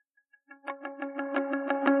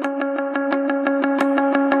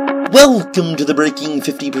Welcome to the Breaking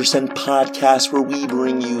 50% podcast, where we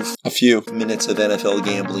bring you a few minutes of NFL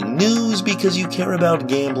gambling news because you care about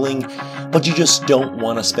gambling, but you just don't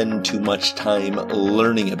want to spend too much time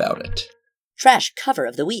learning about it. Trash cover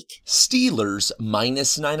of the week. Steelers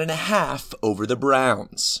minus 9.5 over the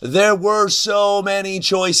Browns. There were so many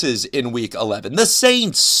choices in week 11. The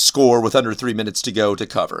Saints score with under 3 minutes to go to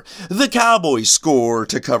cover. The Cowboys score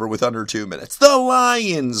to cover with under 2 minutes. The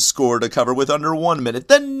Lions score to cover with under 1 minute.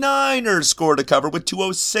 The Niners score to cover with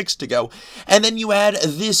 2:06 to go. And then you had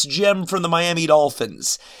this gem from the Miami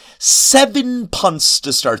Dolphins. 7 punts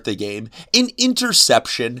to start the game, an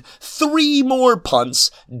interception, 3 more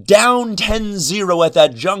punts, down 10-0 at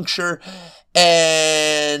that juncture,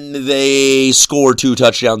 and they score 2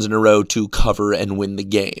 touchdowns in a row to cover and win the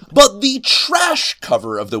game. But the trash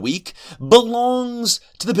cover of the week belongs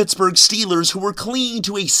to the Pittsburgh Steelers, who were clinging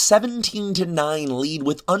to a 17-9 lead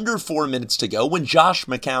with under 4 minutes to go when Josh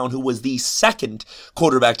McCown, who was the second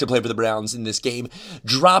quarterback to play for the Browns in this game,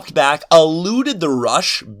 dropped back, eluded the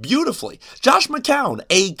rush beautifully. Josh McCown,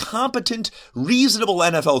 a competent, reasonable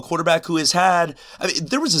NFL quarterback who has had,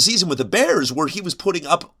 there was a season with the Bears where he was putting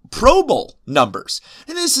up Pro Bowl numbers.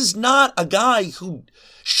 And this is not a guy who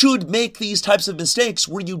should make these types of mistakes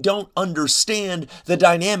where you don't understand the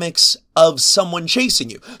dynamics of someone chasing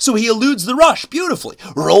you. So he eludes the rush beautifully,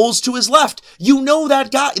 rolls to his left. You know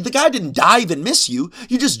that guy, the guy didn't dive and miss you.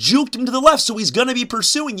 You just juked him to the left, so he's going to be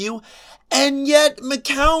pursuing you. And yet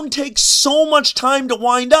McCown takes so much time to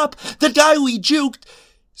wind up. The guy who he juked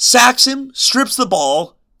sacks him, strips the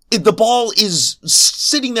ball. The ball is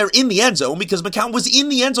sitting there in the end zone because McCown was in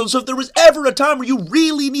the end zone. So if there was ever a time where you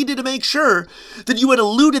really needed to make sure that you had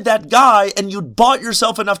eluded that guy and you'd bought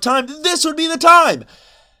yourself enough time, this would be the time.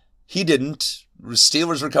 He didn't.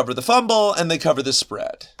 Steelers recover the fumble and they cover the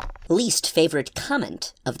spread. Least favorite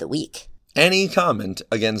comment of the week. Any comment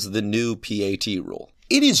against the new PAT rule?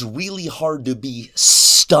 It is really hard to be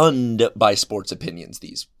stunned by sports opinions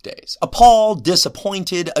these days. Appalled,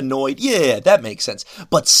 disappointed, annoyed, yeah, that makes sense.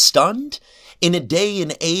 But stunned? In a day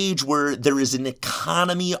and age where there is an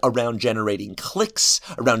economy around generating clicks,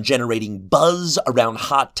 around generating buzz, around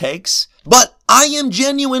hot takes. But I am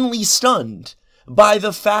genuinely stunned by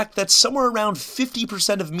the fact that somewhere around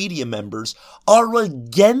 50% of media members are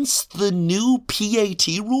against the new PAT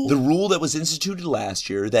rule. The rule that was instituted last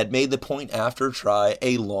year that made the point after try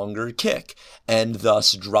a longer kick and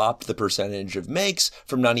thus dropped the percentage of makes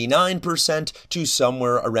from 99% to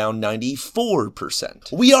somewhere around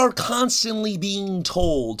 94%. We are constantly being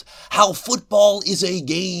told how football is a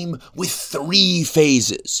game with 3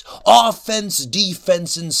 phases: offense,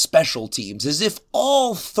 defense, and special teams, as if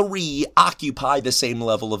all 3 occupy the same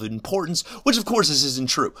level of importance, which of course this isn't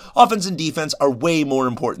true. Offense and defense are way more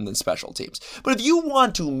important than special teams. But if you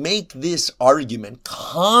want to make this argument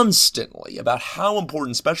constantly about how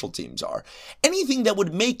important special teams are, anything that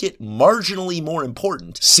would make it marginally more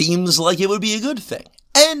important seems like it would be a good thing.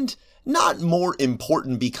 And not more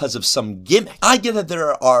important because of some gimmick. I get that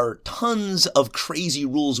there are tons of crazy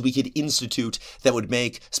rules we could institute that would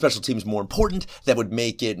make special teams more important, that would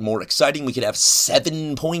make it more exciting. We could have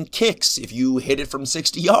 7-point kicks if you hit it from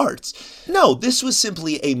 60 yards. No, this was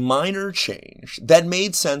simply a minor change that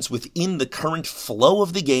made sense within the current flow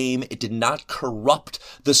of the game. It did not corrupt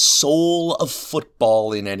the soul of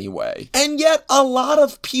football in any way. And yet a lot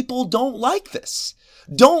of people don't like this.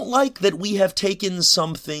 Don't like that we have taken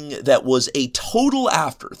something that was a total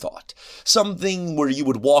afterthought, something where you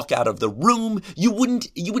would walk out of the room, you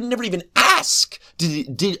would never even ask,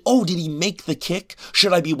 did he make the kick?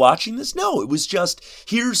 Should I be watching this? No, it was just,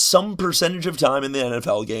 here's some percentage of time in the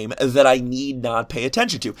NFL game that I need not pay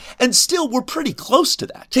attention to. And still, we're pretty close to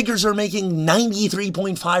that. Kickers are making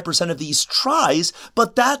 93.5% of these tries,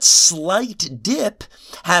 but that slight dip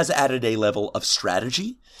has added a level of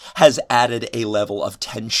strategy, has added a level of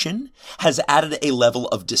tension, has added a level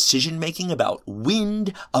of decision-making about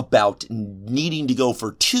wind, about needing to go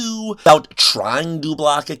for 2, about trying to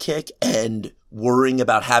block a kick and worrying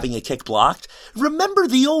about having a kick blocked. Remember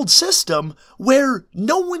the old system where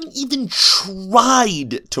no one even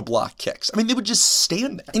tried to block kicks. I mean, they would just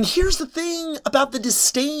stand there. And here's the thing about the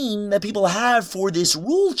disdain that people have for this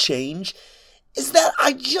rule change is that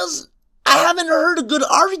I haven't heard a good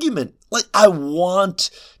argument. Like, I want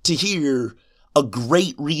to hear a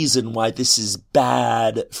great reason why this is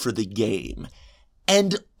bad for the game.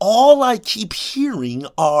 And all I keep hearing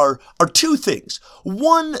are 2 things.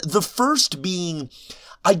 One, the first being,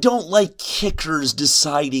 I don't like kickers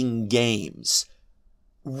deciding games.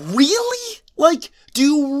 Really? Like, do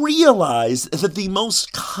you realize that the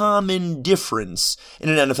most common difference in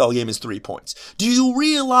an NFL game is 3 points? Do you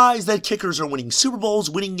realize that kickers are winning Super Bowls,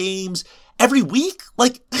 winning games every week?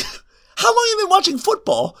 Like, how long have you been watching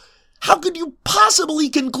football? How could you possibly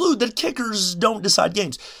conclude that kickers don't decide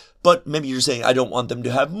games? But maybe you're saying, I don't want them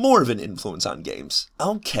to have more of an influence on games.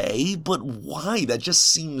 Okay, but why? That just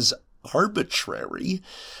seems arbitrary.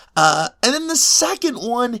 And then the second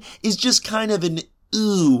one is just kind of an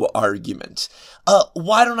ooh argument.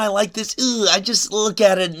 Why don't I like this? I just look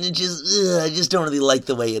at it and I just don't really like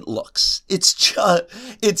the way it looks. It's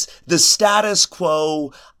the status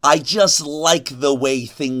quo. I just like the way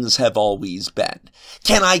things have always been.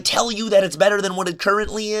 Can I tell you that it's better than what it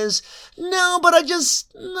currently is? No, but I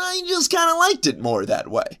just kind of liked it more that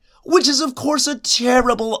way. Which is, of course, a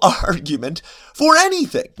terrible argument for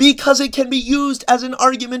anything, because it can be used as an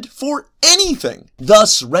argument for anything,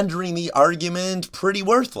 thus rendering the argument pretty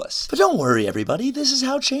worthless. But don't worry, everybody, this is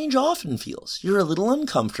how change often feels. You're a little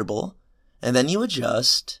uncomfortable, and then you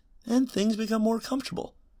adjust, and things become more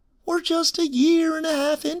comfortable. We're just a year and a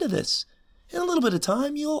half into this. In a little bit of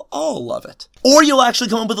time, you'll all love it. Or you'll actually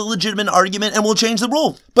come up with a legitimate argument and we'll change the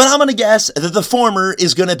rule. But I'm going to guess that the former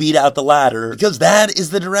is going to beat out the latter, because that is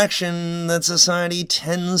the direction that society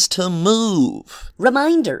tends to move.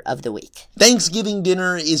 Reminder of the week. Thanksgiving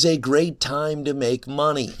dinner is a great time to make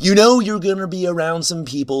money. You know you're going to be around some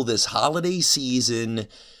people this holiday season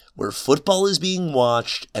where football is being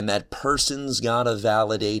watched and that person's gotta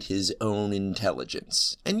validate his own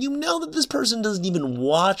intelligence. And you know that this person doesn't even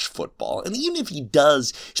watch football, and even if he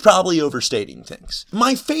does, he's probably overstating things.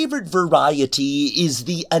 My favorite variety is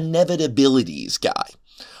the inevitabilities guy.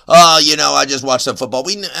 I just watched some football.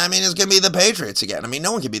 It's going to be the Patriots again.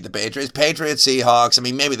 No one can beat the Patriots. Patriots,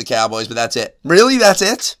 Seahawks, maybe the Cowboys, but that's it. Really? That's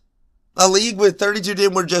it? A league with 32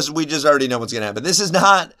 teams, we just already know what's going to happen. This is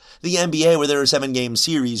not the NBA where there are 7-game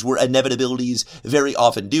series where inevitabilities very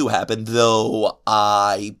often do happen, though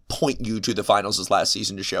I point you to the finals this last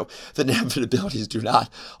season to show that inevitabilities do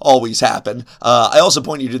not always happen. I also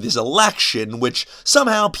point you to this election, which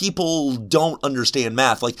somehow people don't understand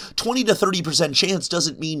math. Like 20 to 30% chance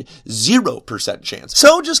doesn't mean 0% chance.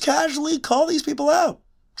 So just casually call these people out.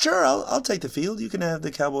 Sure, I'll take the field. You can have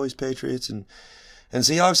the Cowboys, Patriots, and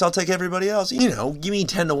Seahawks, I'll take everybody else. Give me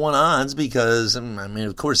 10 to 1 odds because,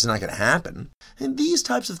 of course it's not going to happen. And these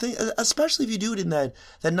types of things, especially if you do it in that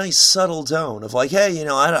nice subtle tone of like, hey,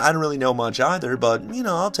 I don't really know much either, but,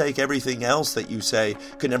 I'll take everything else that you say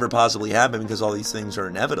could never possibly happen because all these things are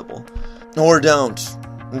inevitable. Or don't.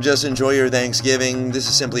 Just enjoy your Thanksgiving. This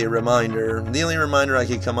is simply a reminder. The only reminder I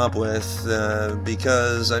could come up with,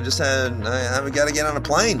 because I've got to get on a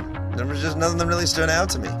plane. There was just nothing that really stood out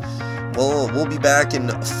to me. We'll be back in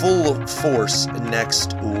full force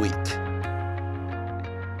next week.